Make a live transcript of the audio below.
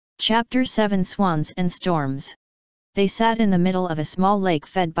Chapter 7 Swans and Storms. They sat in the middle of a small lake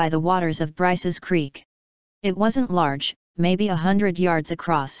fed by the waters of Bryce's Creek. It wasn't large, maybe 100 yards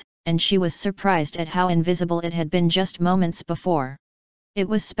across, and she was surprised at how invisible it had been just moments before. It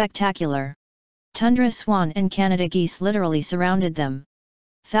was spectacular. Tundra swan and Canada geese literally surrounded them.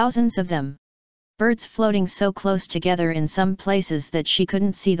 Thousands of them. Birds floating so close together in some places that she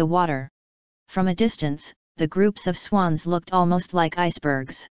couldn't see the water. From a distance, the groups of swans looked almost like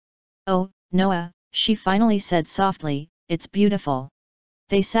icebergs. "Oh, Noah," she finally said softly, "it's beautiful."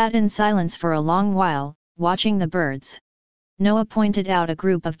 They sat in silence for a long while, watching the birds. Noah pointed out a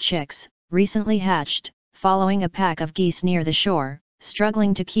group of chicks, recently hatched, following a pack of geese near the shore,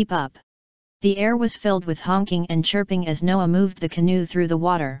 struggling to keep up. The air was filled with honking and chirping as Noah moved the canoe through the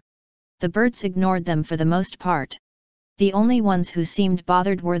water. The birds ignored them for the most part. The only ones who seemed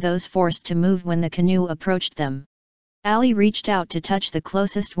bothered were those forced to move when the canoe approached them. Allie reached out to touch the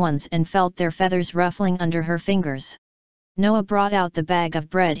closest ones and felt their feathers ruffling under her fingers. Noah brought out the bag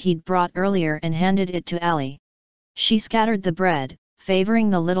of bread he'd brought earlier and handed it to Allie. She scattered the bread, favoring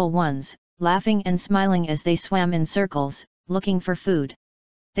the little ones, laughing and smiling as they swam in circles, looking for food.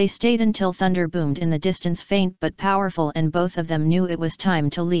 They stayed until thunder boomed in the distance, faint but powerful, and both of them knew it was time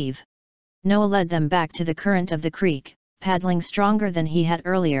to leave. Noah led them back to the current of the creek, paddling stronger than he had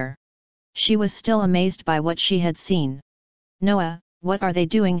earlier. She was still amazed by what she had seen. "Noah, what are they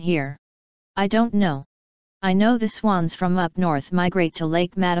doing here?" "I don't know. I know the swans from up north migrate to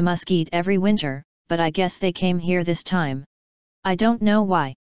Lake Matamuskeet every winter, but I guess they came here this time. I don't know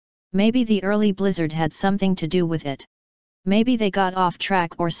why. Maybe the early blizzard had something to do with it. Maybe they got off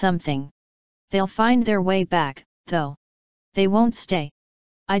track or something. They'll find their way back, though. They won't stay.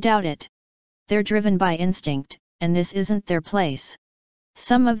 I doubt it. They're driven by instinct, and this isn't their place.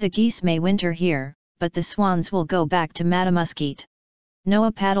 Some of the geese may winter here, but the swans will go back to Matamuskeet."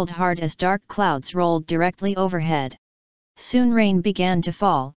 Noah paddled hard as dark clouds rolled directly overhead. Soon rain began to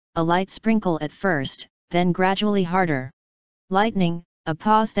fall, a light sprinkle at first, then gradually harder. Lightning, a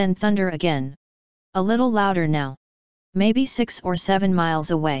pause, then thunder again. A little louder now. Maybe 6 or 7 miles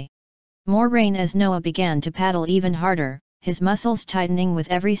away. More rain as Noah began to paddle even harder, his muscles tightening with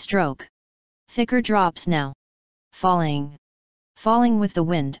every stroke. Thicker drops now. Falling. Falling with the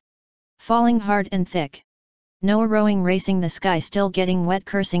wind. Falling hard and thick. Noah rowing, racing the sky, still getting wet,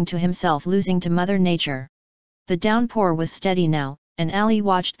 cursing to himself, losing to Mother Nature. The downpour was steady now, and Allie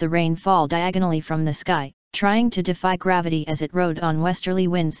watched the rain fall diagonally from the sky, trying to defy gravity as it rode on westerly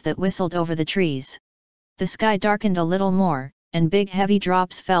winds that whistled over the trees. The sky darkened a little more, and big heavy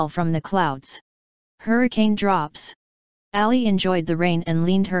drops fell from the clouds. Hurricane drops. Allie enjoyed the rain and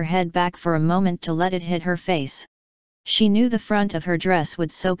leaned her head back for a moment to let it hit her face. She knew the front of her dress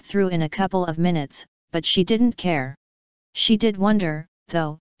would soak through in a couple of minutes, but she didn't care. She did wonder,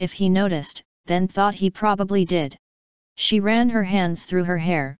 though, if he noticed, then thought he probably did. She ran her hands through her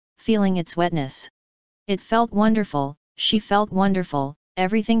hair, feeling its wetness. It felt wonderful, she felt wonderful,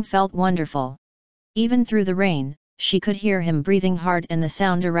 everything felt wonderful. Even through the rain, she could hear him breathing hard, and the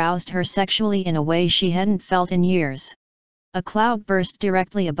sound aroused her sexually in a way she hadn't felt in years. A cloud burst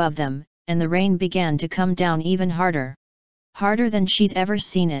directly above them, and the rain began to come down even harder. Harder than she'd ever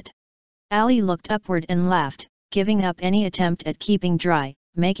seen it. Allie looked upward and laughed, giving up any attempt at keeping dry,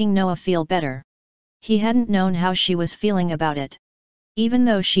 making Noah feel better. He hadn't known how she was feeling about it. Even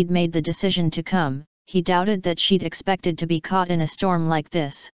though she'd made the decision to come, he doubted that she'd expected to be caught in a storm like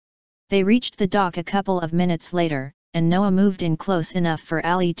this. They reached the dock a couple of minutes later, and Noah moved in close enough for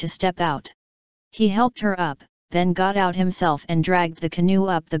Allie to step out. He helped her up, then got out himself and dragged the canoe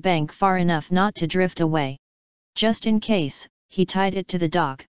up the bank far enough not to drift away. Just in case, he tied it to the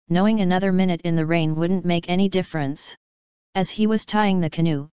dock, knowing another minute in the rain wouldn't make any difference. As he was tying the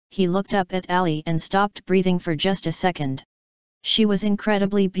canoe, he looked up at Allie and stopped breathing for just a second. She was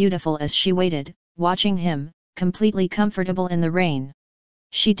incredibly beautiful as she waited, watching him, completely comfortable in the rain.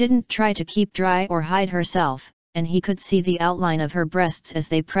 She didn't try to keep dry or hide herself, and he could see the outline of her breasts as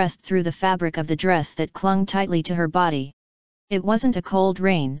they pressed through the fabric of the dress that clung tightly to her body. It wasn't a cold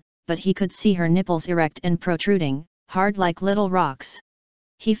rain, but he could see her nipples erect and protruding, hard like little rocks.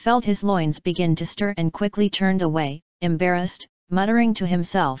 He felt his loins begin to stir and quickly turned away, embarrassed, muttering to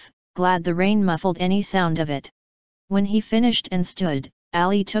himself, glad the rain muffled any sound of it. When he finished and stood,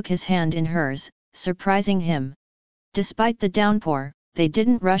 Allie took his hand in hers, surprising him. Despite the downpour, they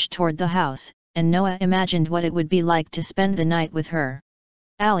didn't rush toward the house, and Noah imagined what it would be like to spend the night with her.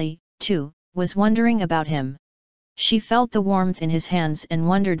 Allie, too, was wondering about him. She felt the warmth in his hands and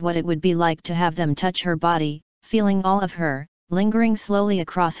wondered what it would be like to have them touch her body, feeling all of her, lingering slowly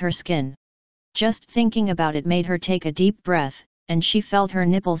across her skin. Just thinking about it made her take a deep breath, and she felt her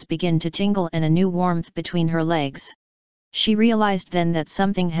nipples begin to tingle and a new warmth between her legs. She realized then that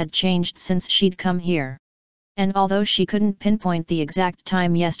something had changed since she'd come here. And although she couldn't pinpoint the exact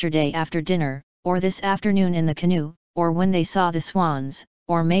time yesterday after dinner, or this afternoon in the canoe, or when they saw the swans,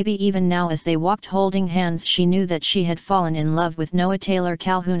 or maybe even now as they walked holding hands, she knew that she had fallen in love with Noah Taylor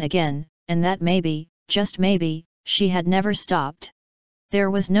Calhoun again, and that maybe, just maybe, she had never stopped. There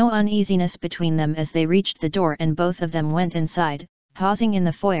was no uneasiness between them as they reached the door and both of them went inside, pausing in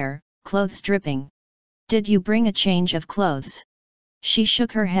the foyer, clothes dripping. "Did you bring a change of clothes?" She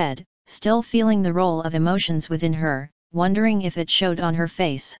shook her head, still feeling the roll of emotions within her, wondering if it showed on her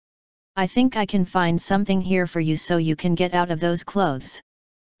face. "I think I can find something here for you so you can get out of those clothes.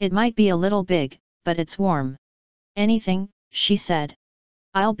 It might be a little big, but it's warm." "Anything," she said.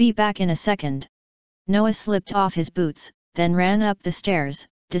 "I'll be back in a second." Noah slipped off his boots, then ran up the stairs,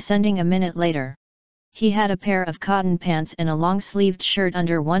 descending a minute later. He had a pair of cotton pants and a long-sleeved shirt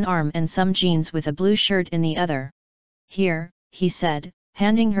under one arm and some jeans with a blue shirt in the other. "Here," he said,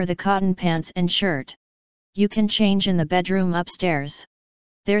 handing her the cotton pants and shirt. "You can change in the bedroom upstairs.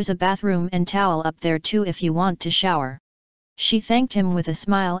 There's a bathroom and towel up there too if you want to shower." She thanked him with a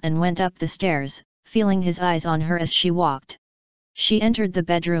smile and went up the stairs, feeling his eyes on her as she walked. She entered the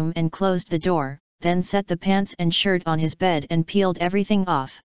bedroom and closed the door, then set the pants and shirt on his bed and peeled everything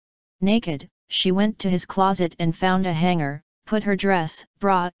off. Naked, she went to his closet and found a hanger, put her dress,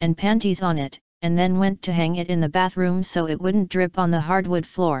 bra, and panties on it, and then went to hang it in the bathroom so it wouldn't drip on the hardwood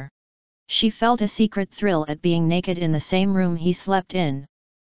floor. She felt a secret thrill at being naked in the same room he slept in.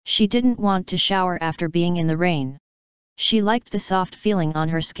 She didn't want to shower after being in the rain. She liked the soft feeling on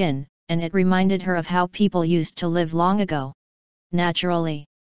her skin, and it reminded her of how people used to live long ago. Naturally.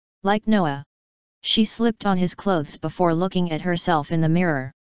 Like Noah. She slipped on his clothes before looking at herself in the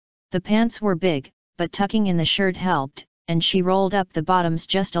mirror. The pants were big, but tucking in the shirt helped, and she rolled up the bottoms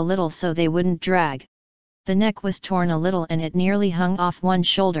just a little so they wouldn't drag. The neck was torn a little and it nearly hung off one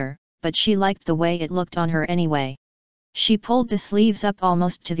shoulder, but she liked the way it looked on her anyway. She pulled the sleeves up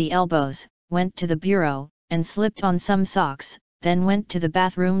almost to the elbows, went to the bureau, and slipped on some socks, then went to the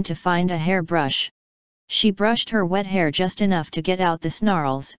bathroom to find a hairbrush. She brushed her wet hair just enough to get out the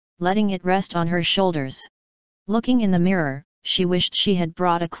snarls, letting it rest on her shoulders. Looking in the mirror, she wished she had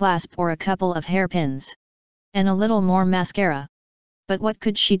brought a clasp or a couple of hairpins. And a little more mascara. But what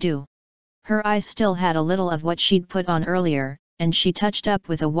could she do? Her eyes still had a little of what she'd put on earlier, and she touched up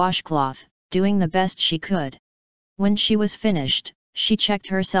with a washcloth, doing the best she could. When she was finished, she checked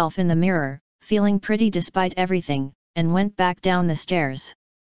herself in the mirror, feeling pretty despite everything, and went back down the stairs.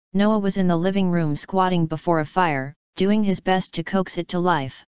 Noah was in the living room squatting before a fire, doing his best to coax it to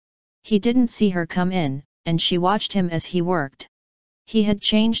life. He didn't see her come in, and she watched him as he worked. He had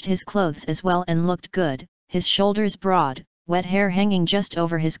changed his clothes as well and looked good, his shoulders broad, wet hair hanging just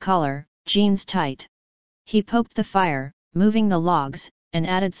over his collar, jeans tight. He poked the fire, moving the logs, and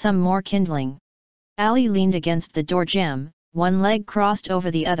added some more kindling. Allie leaned against the door jamb, one leg crossed over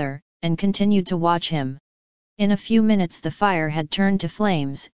the other, and continued to watch him. In a few minutes the fire had turned to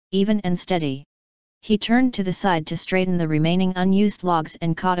flames, even and steady. He turned to the side to straighten the remaining unused logs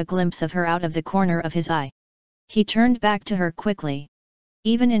and caught a glimpse of her out of the corner of his eye. He turned back to her quickly.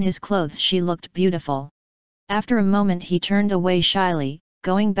 Even in his clothes she looked beautiful. After a moment he turned away shyly,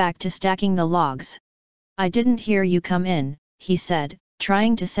 going back to stacking the logs. "I didn't hear you come in," he said,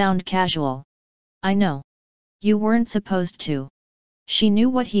 trying to sound casual. "I know. You weren't supposed to." She knew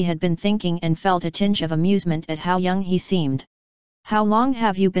what he had been thinking and felt a tinge of amusement at how young he seemed. "How long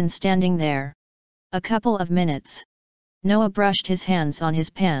have you been standing there?" "A couple of minutes." Noah brushed his hands on his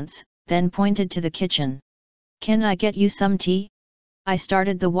pants, then pointed to the kitchen. "Can I get you some tea? I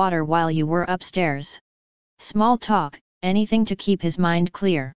started the water while you were upstairs." Small talk, anything to keep his mind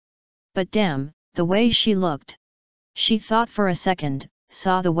clear. But damn, the way she looked. She thought for a second,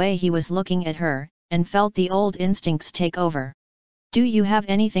 saw the way he was looking at her, and felt the old instincts take over. "Do you have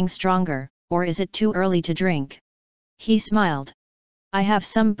anything stronger, or is it too early to drink?" He smiled. "I have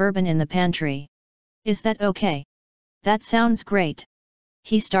some bourbon in the pantry. Is that okay?" "That sounds great."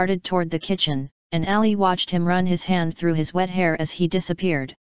 He started toward the kitchen, and Allie watched him run his hand through his wet hair as he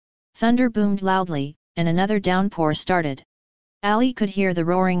disappeared. Thunder boomed loudly, and another downpour started. Allie could hear the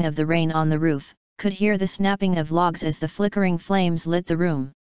roaring of the rain on the roof, could hear the snapping of logs as the flickering flames lit the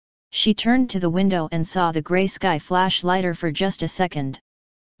room. She turned to the window and saw the gray sky flash lighter for just a second.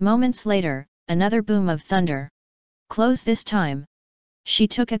 Moments later, another boom of thunder. "Close this time." She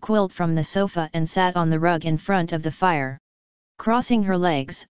took a quilt from the sofa and sat on the rug in front of the fire. Crossing her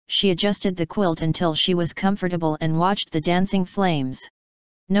legs, she adjusted the quilt until she was comfortable and watched the dancing flames.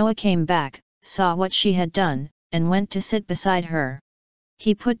 Noah came back, saw what she had done, and went to sit beside her.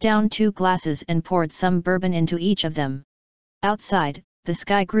 He put down 2 glasses and poured some bourbon into each of them. Outside, the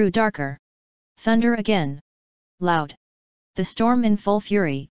sky grew darker. Thunder again. Loud. The storm in full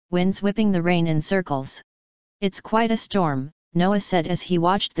fury, winds whipping the rain in circles. It's quite a storm, Noah said as he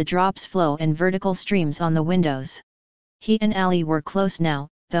watched the drops flow in vertical streams on the windows. He and Allie were close now,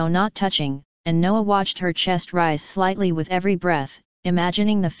 though not touching, and Noah watched her chest rise slightly with every breath,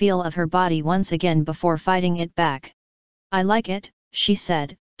 imagining the feel of her body once again before fighting it back. I like it, she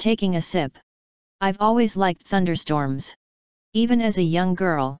said, taking a sip. I've always liked thunderstorms. Even as a young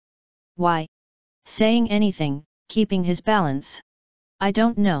girl. Why? Saying anything, keeping his balance. I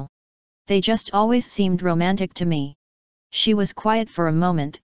don't know. They just always seemed romantic to me. She was quiet for a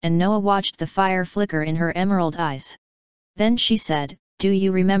moment, and Noah watched the fire flicker in her emerald eyes. Then she said, "Do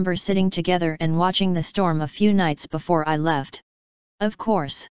you remember sitting together and watching the storm a few nights before I left?" Of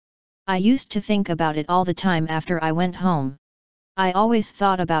course. I used to think about it all the time after I went home. I always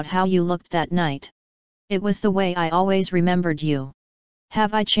thought about how you looked that night. It was the way I always remembered you.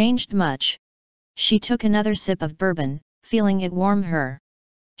 Have I changed much? She took another sip of bourbon, feeling it warm her.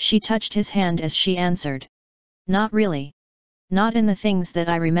 She touched his hand as she answered. Not really. Not in the things that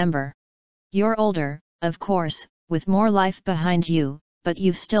I remember. You're older, of course, with more life behind you, but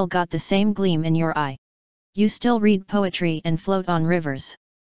you've still got the same gleam in your eye. You still read poetry and float on rivers.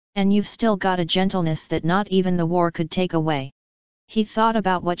 And you've still got a gentleness that not even the war could take away. He thought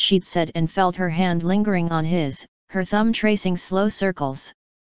about what she'd said and felt her hand lingering on his, her thumb tracing slow circles.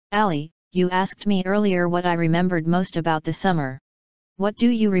 Allie, you asked me earlier what I remembered most about the summer. What do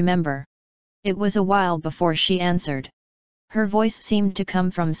you remember? It was a while before she answered. Her voice seemed to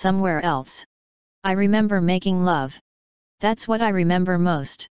come from somewhere else. I remember making love. That's what I remember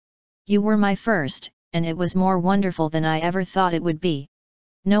most. You were my first, and it was more wonderful than I ever thought it would be.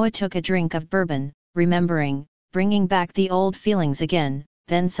 Noah took a drink of bourbon, remembering, bringing back the old feelings again,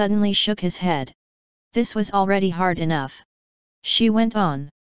 then suddenly shook his head. This was already hard enough. She went on.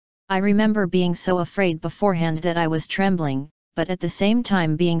 I remember being so afraid beforehand that I was trembling, but at the same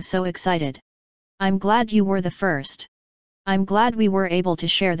time being so excited. I'm glad you were the first. I'm glad we were able to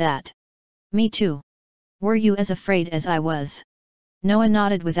share that. Me too. Were you as afraid as I was? Noah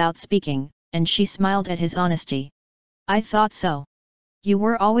nodded without speaking, and she smiled at his honesty. I thought so. You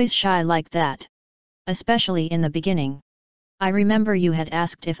were always shy like that. Especially in the beginning. I remember you had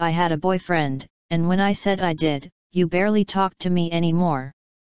asked if I had a boyfriend, and when I said I did, you barely talked to me anymore.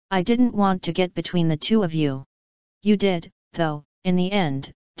 I didn't want to get between the two of you. You did, though, in the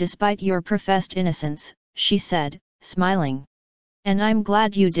end, despite your professed innocence, she said, smiling. And I'm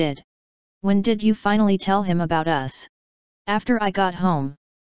glad you did. When did you finally tell him about us? After I got home.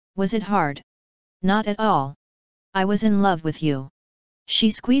 Was it hard? Not at all. I was in love with you. She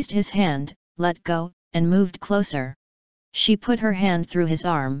squeezed his hand, let go, and moved closer. She put her hand through his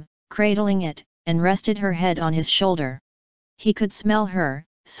arm, cradling it, and rested her head on his shoulder. He could smell her,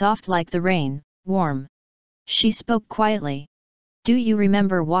 soft like the rain, warm. She spoke quietly. Do you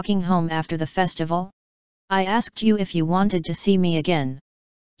remember walking home after the festival? I asked you if you wanted to see me again.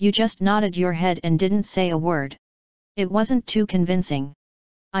 You just nodded your head and didn't say a word. It wasn't too convincing.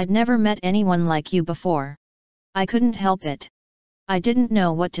 I'd never met anyone like you before. I couldn't help it. I didn't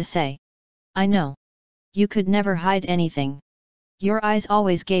know what to say. I know. You could never hide anything. Your eyes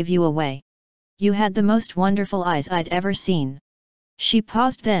always gave you away. You had the most wonderful eyes I'd ever seen. She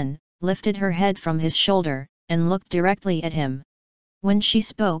paused then, lifted her head from his shoulder, and looked directly at him. When she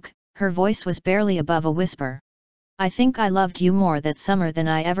spoke, her voice was barely above a whisper. I think I loved you more that summer than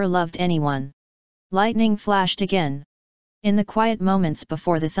I ever loved anyone. Lightning flashed again. In the quiet moments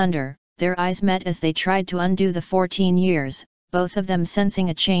before the thunder, their eyes met as they tried to undo the 14 years, both of them sensing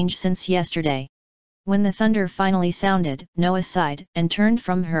a change since yesterday. When the thunder finally sounded, Noah sighed and turned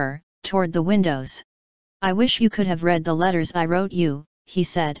from her, toward the windows. I wish you could have read the letters I wrote you, he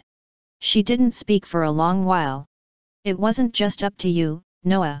said. She didn't speak for a long while. It wasn't just up to you,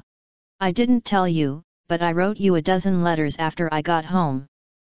 Noah. I didn't tell you, but I wrote you a dozen letters after I got home.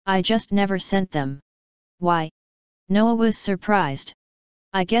 I just never sent them. Why? Noah was surprised.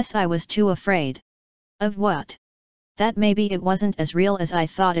 I guess I was too afraid. Of what? That maybe it wasn't as real as I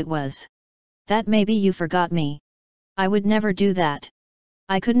thought it was. That maybe you forgot me. I would never do that.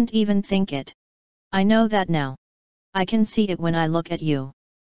 I couldn't even think it. I know that now. I can see it when I look at you.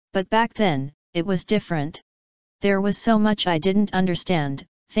 But back then, it was different. There was so much I didn't understand,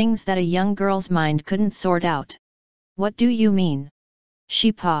 things that a young girl's mind couldn't sort out. What do you mean?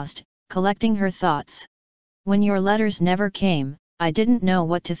 She paused, collecting her thoughts. When your letters never came, I didn't know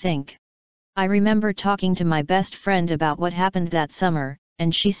what to think. I remember talking to my best friend about what happened that summer,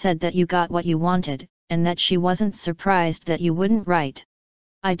 and she said that you got what you wanted, and that she wasn't surprised that you wouldn't write.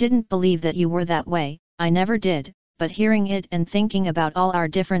 I didn't believe that you were that way, I never did, but hearing it and thinking about all our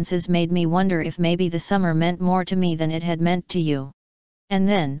differences made me wonder if maybe the summer meant more to me than it had meant to you. And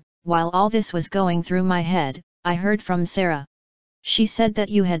then, while all this was going through my head, I heard from Sarah. She said that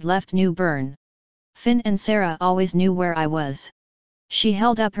you had left New Bern. Finn and Sarah always knew where I was. She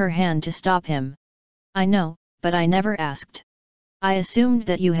held up her hand to stop him. I know, but I never asked. I assumed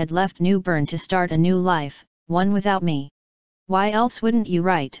that you had left New Bern to start a new life, one without me. Why else wouldn't you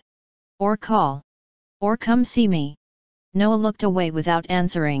write? Or call? Or come see me? Noah looked away without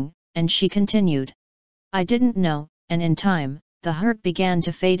answering, and she continued. I didn't know, and in time, the hurt began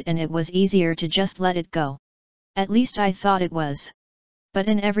to fade and it was easier to just let it go. At least I thought it was. But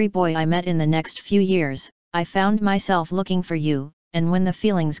in every boy I met in the next few years, I found myself looking for you, and when the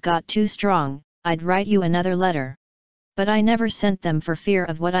feelings got too strong, I'd write you another letter. But I never sent them for fear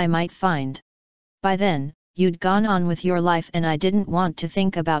of what I might find. By then, you'd gone on with your life and I didn't want to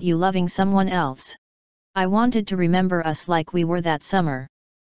think about you loving someone else. I wanted to remember us like we were that summer.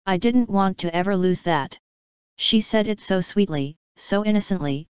 I didn't want to ever lose that. She said it so sweetly, so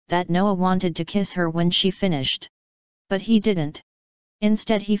innocently, that Noah wanted to kiss her when she finished. But he didn't.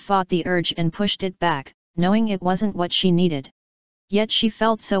 Instead he fought the urge and pushed it back, knowing it wasn't what she needed. Yet she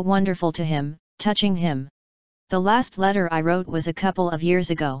felt so wonderful to him, touching him. The last letter I wrote was a couple of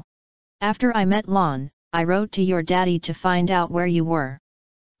years ago. After I met Lon, I wrote to your daddy to find out where you were.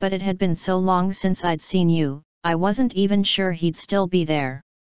 But it had been so long since I'd seen you, I wasn't even sure he'd still be there.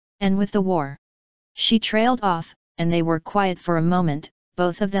 And with the war. She trailed off, and they were quiet for a moment,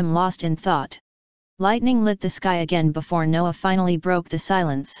 both of them lost in thought. Lightning lit the sky again before Noah finally broke the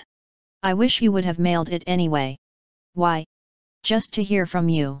silence. I wish you would have mailed it anyway. Why? Just to hear from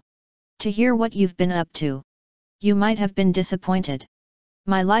you. To hear what you've been up to. You might have been disappointed.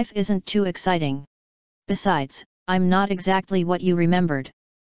 My life isn't too exciting. Besides, I'm not exactly what you remembered.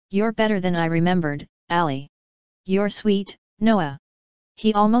 You're better than I remembered, Allie. You're sweet, Noah.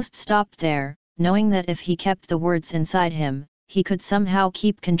 He almost stopped there, knowing that if he kept the words inside him, he could somehow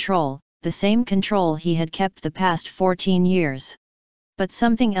keep control, the same control he had kept the past 14 years. But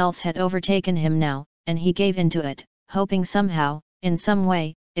something else had overtaken him now, and he gave into it, hoping somehow, in some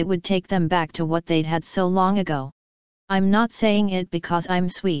way, it would take them back to what they'd had so long ago. I'm not saying it because I'm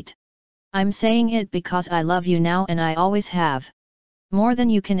sweet. I'm saying it because I love you now and I always have. More than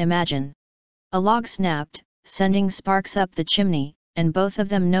you can imagine. A log snapped, sending sparks up the chimney, and both of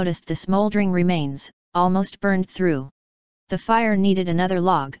them noticed the smoldering remains, almost burned through. The fire needed another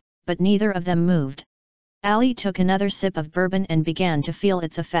log, but neither of them moved. Allie took another sip of bourbon and began to feel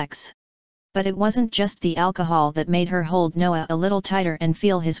its effects. But it wasn't just the alcohol that made her hold Noah a little tighter and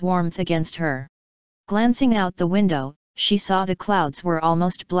feel his warmth against her. Glancing out the window, she saw the clouds were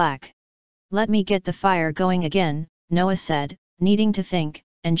almost black. Let me get the fire going again, Noah said, needing to think,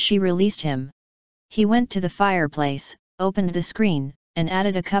 and she released him. He went to the fireplace, opened the screen, and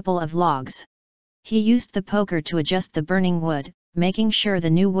added a couple of logs. He used the poker to adjust the burning wood, making sure the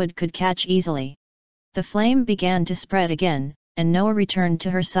new wood could catch easily. The flame began to spread again, and Noah returned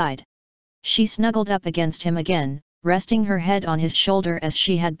to her side. She snuggled up against him again, resting her head on his shoulder as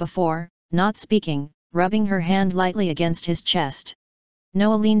she had before, not speaking, rubbing her hand lightly against his chest.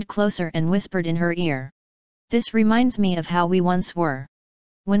 Noah leaned closer and whispered in her ear. This reminds me of how we once were.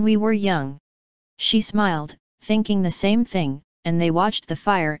 When we were young. She smiled, thinking the same thing, and they watched the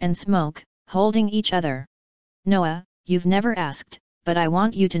fire and smoke, holding each other. Noah, you've never asked, but I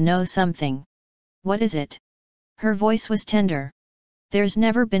want you to know something. What is it? Her voice was tender. There's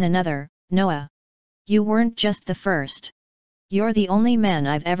never been another, Noah. You weren't just the first. You're the only man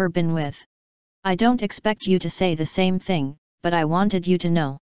I've ever been with. I don't expect you to say the same thing, but I wanted you to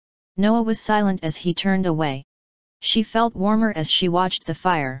know. Noah was silent as he turned away. She felt warmer as she watched the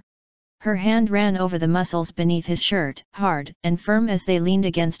fire. Her hand ran over the muscles beneath his shirt, hard and firm as they leaned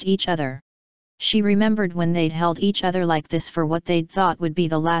against each other. She remembered when they'd held each other like this for what they'd thought would be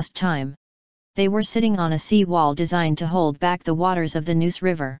the last time. They were sitting on a sea-wall designed to hold back the waters of the Neuse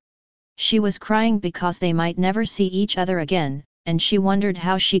River. She was crying because they might never see each other again, and she wondered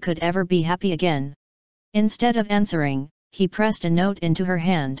how she could ever be happy again. Instead of answering, he pressed a note into her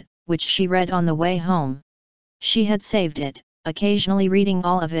hand, which she read on the way home. She had saved it, occasionally reading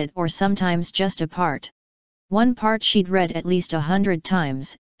all of it or sometimes just a part. One part she'd read at least 100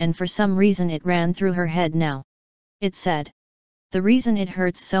 times, and for some reason it ran through her head now. It said, "The reason it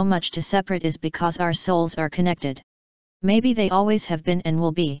hurts so much to separate is because our souls are connected. Maybe they always have been and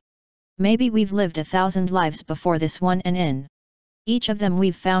will be. Maybe we've lived 1,000 lives before this one and in each of them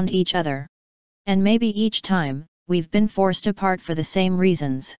we've found each other. And maybe each time, we've been forced apart for the same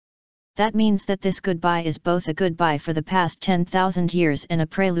reasons. That means that this goodbye is both a goodbye for the past 10,000 years and a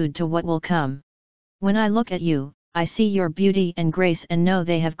prelude to what will come. When I look at you, I see your beauty and grace and know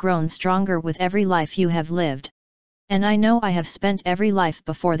they have grown stronger with every life you have lived. And I know I have spent every life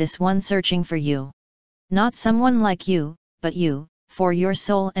before this one searching for you. Not someone like you, but you, for your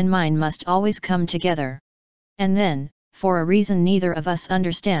soul and mine must always come together. And then, for a reason neither of us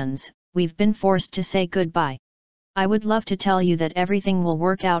understands, we've been forced to say goodbye. I would love to tell you that everything will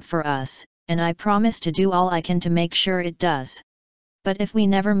work out for us, and I promise to do all I can to make sure it does. But if we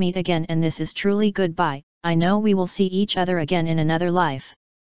never meet again and this is truly goodbye, I know we will see each other again in another life.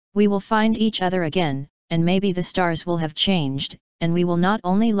 We will find each other again, and maybe the stars will have changed, and we will not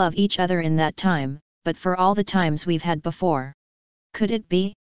only love each other in that time, but for all the times we've had before. Could it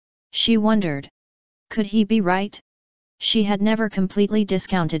be? She wondered. Could he be right? She had never completely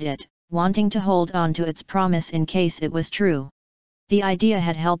discounted it, wanting to hold on to its promise in case it was true. The idea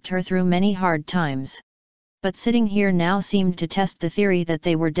had helped her through many hard times. But sitting here now seemed to test the theory that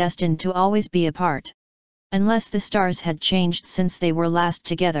they were destined to always be apart. Unless the stars had changed since they were last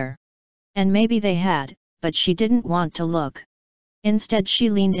together. And maybe they had, but she didn't want to look. Instead she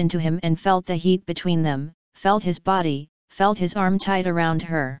leaned into him and felt the heat between them, felt his body, felt his arm tight around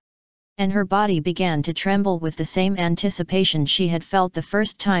her. And her body began to tremble with the same anticipation she had felt the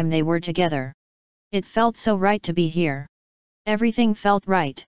first time they were together. It felt so right to be here. Everything felt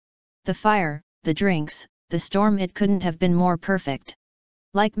right. The fire, the drinks, the storm, it couldn't have been more perfect.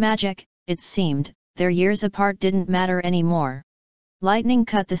 Like magic, it seemed, their years apart didn't matter anymore. Lightning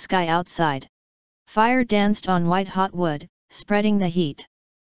cut the sky outside. Fire danced on white-hot wood, spreading the heat.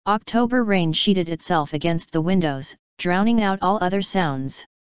 October rain sheeted itself against the windows, drowning out all other sounds.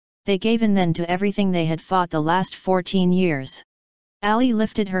 They gave in then to everything they had fought the last 14 years. Allie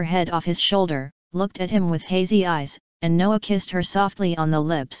lifted her head off his shoulder, looked at him with hazy eyes, and Noah kissed her softly on the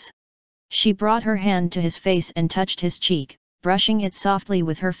lips. She brought her hand to his face and touched his cheek, brushing it softly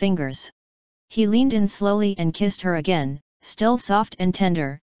with her fingers. He leaned in slowly and kissed her again, still soft and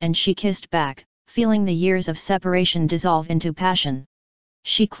tender, and she kissed back, feeling the years of separation dissolve into passion.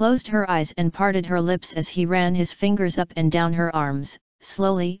 She closed her eyes and parted her lips as he ran his fingers up and down her arms,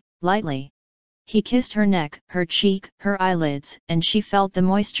 slowly, lightly. He kissed her neck, her cheek, her eyelids, and she felt the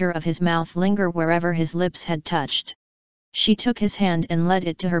moisture of his mouth linger wherever his lips had touched. She took his hand and led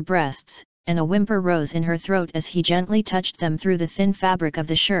it to her breasts, and a whimper rose in her throat as he gently touched them through the thin fabric of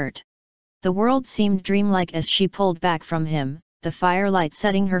the shirt. The world seemed dreamlike as she pulled back from him, the firelight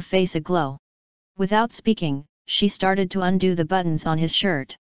setting her face aglow. Without speaking, she started to undo the buttons on his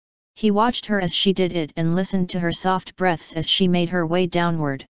shirt. He watched her as she did it and listened to her soft breaths as she made her way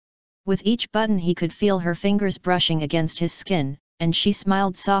downward. With each button he could feel her fingers brushing against his skin, and she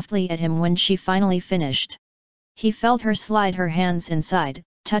smiled softly at him when she finally finished. He felt her slide her hands inside,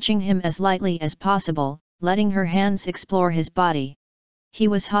 touching him as lightly as possible, letting her hands explore his body. He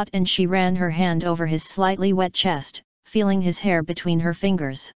was hot and she ran her hand over his slightly wet chest, feeling his hair between her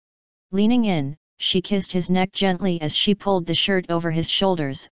fingers. Leaning in, she kissed his neck gently as she pulled the shirt over his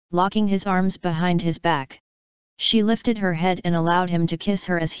shoulders, locking his arms behind his back. She lifted her head and allowed him to kiss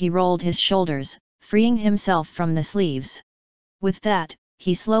her as he rolled his shoulders, freeing himself from the sleeves. With that,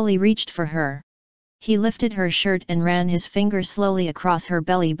 he slowly reached for her. He lifted her shirt and ran his finger slowly across her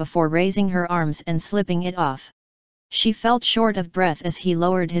belly before raising her arms and slipping it off. She felt short of breath as he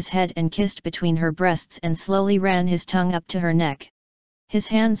lowered his head and kissed between her breasts and slowly ran his tongue up to her neck. His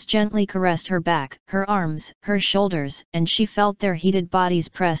hands gently caressed her back, her arms, her shoulders, and she felt their heated bodies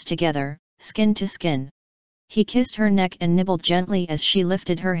press together, skin to skin. He kissed her neck and nibbled gently as she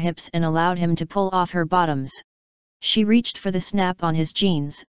lifted her hips and allowed him to pull off her bottoms. She reached for the snap on his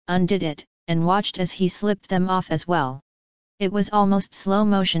jeans, undid it, and watched as he slipped them off as well. It was almost slow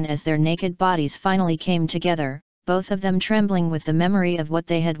motion as their naked bodies finally came together, both of them trembling with the memory of what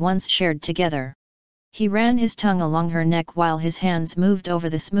they had once shared together. He ran his tongue along her neck while his hands moved over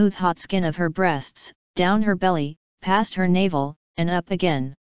the smooth hot skin of her breasts, down her belly, past her navel, and up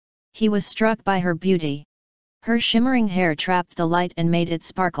again. He was struck by her beauty. Her shimmering hair trapped the light and made it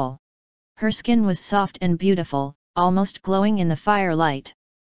sparkle. Her skin was soft and beautiful, almost glowing in the firelight.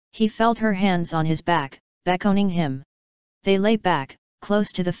 He felt her hands on his back, beckoning him. They lay back,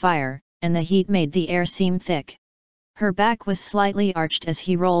 close to the fire, and the heat made the air seem thick. Her back was slightly arched as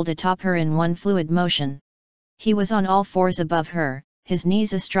he rolled atop her in one fluid motion. He was on all fours above her, his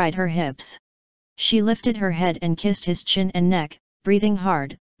knees astride her hips. She lifted her head and kissed his chin and neck, breathing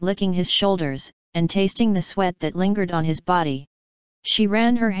hard, licking his shoulders, and tasting the sweat that lingered on his body. She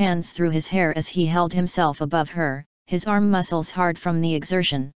ran her hands through his hair as he held himself above her, his arm muscles hard from the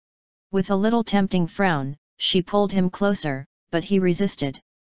exertion. With a little tempting frown, she pulled him closer, but he resisted.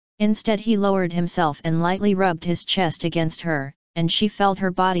 Instead he lowered himself and lightly rubbed his chest against her, and she felt her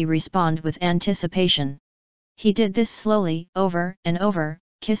body respond with anticipation. He did this slowly, over and over,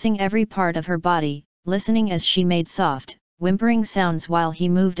 kissing every part of her body, listening as she made soft, whimpering sounds while he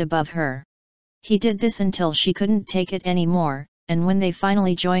moved above her. He did this until she couldn't take it anymore, and when they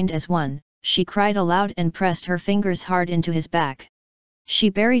finally joined as one, she cried aloud and pressed her fingers hard into his back. She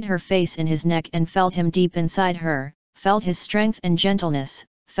buried her face in his neck and felt him deep inside her, felt his strength and gentleness,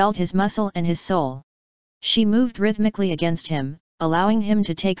 felt his muscle and his soul. She moved rhythmically against him, allowing him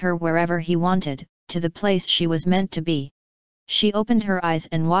to take her wherever he wanted, to the place she was meant to be. She opened her eyes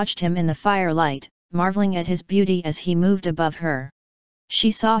and watched him in the firelight, marveling at his beauty as he moved above her.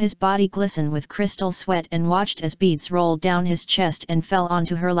 She saw his body glisten with crystal sweat and watched as beads rolled down his chest and fell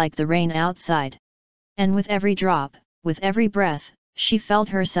onto her like the rain outside. And with every drop, with every breath, she felt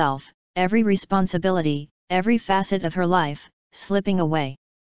herself, every responsibility, every facet of her life, slipping away.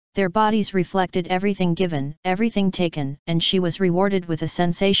 Their bodies reflected everything given, everything taken, and she was rewarded with a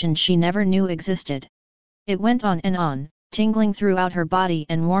sensation she never knew existed. It went on, tingling throughout her body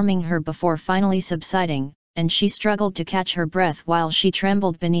and warming her before finally subsiding, and she struggled to catch her breath while she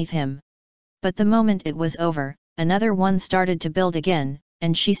trembled beneath him. But the moment it was over, another one started to build again,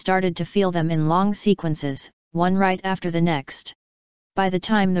 and she started to feel them in long sequences, one right after the next. By the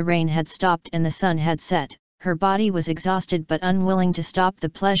time the rain had stopped and the sun had set, her body was exhausted but unwilling to stop the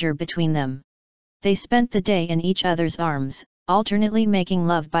pleasure between them. They spent the day in each other's arms, alternately making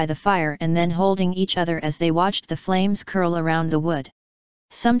love by the fire and then holding each other as they watched the flames curl around the wood.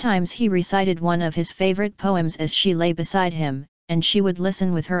 Sometimes he recited one of his favorite poems as she lay beside him, and she would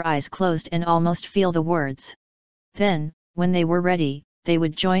listen with her eyes closed and almost feel the words. Then, when they were ready, they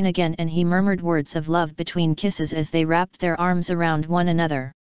would join again and he murmured words of love between kisses as they wrapped their arms around one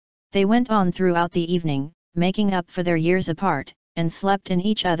another. They went on throughout the evening, making up for their years apart, and slept in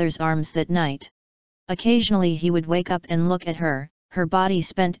each other's arms that night. Occasionally he would wake up and look at her, her body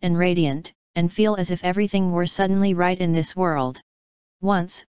spent and radiant, and feel as if everything were suddenly right in this world.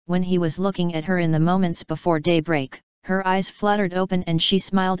 Once, when he was looking at her in the moments before daybreak, her eyes fluttered open and she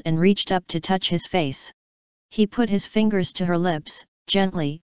smiled and reached up to touch his face. He put his fingers to her lips,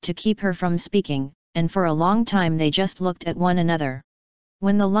 gently, to keep her from speaking, and for a long time they just looked at one another.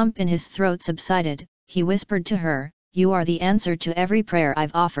 When the lump in his throat subsided, he whispered to her, "You are the answer to every prayer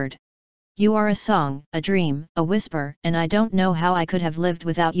I've offered. You are a song, a dream, a whisper, and I don't know how I could have lived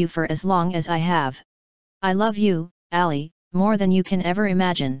without you for as long as I have. I love you, Allie, more than you can ever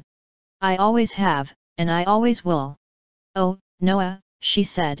imagine. I always have, and I always will." "Oh, Noah," she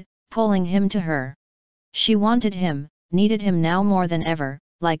said, pulling him to her. She wanted him, needed him now more than ever,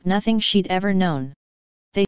 like nothing she'd ever known.